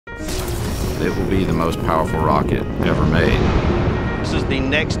it will be the most powerful rocket ever made. This is the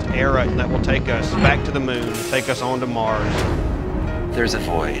next era that will take us back to the moon, take us on to Mars. There's a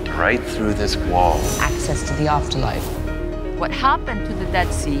void right through this wall. Access to the afterlife. What happened to the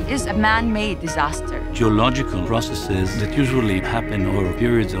Dead Sea is a man-made disaster. Geological processes that usually happen over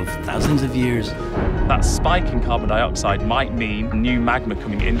periods of thousands of years. That spike in carbon dioxide might mean new magma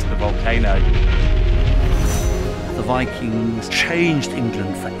coming into the volcano. The Vikings changed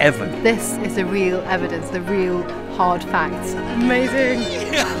England forever. This is the real evidence, the real hard facts. Amazing!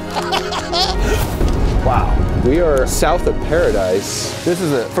 Wow. We are south of paradise. This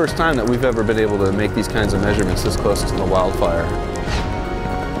is the first time that we've ever been able to make these kinds of measurements this close to the wildfire.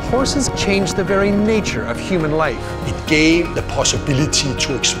 Horses changed the very nature of human life. It gave the possibility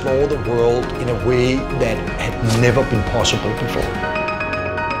to explore the world in a way that had never been possible before.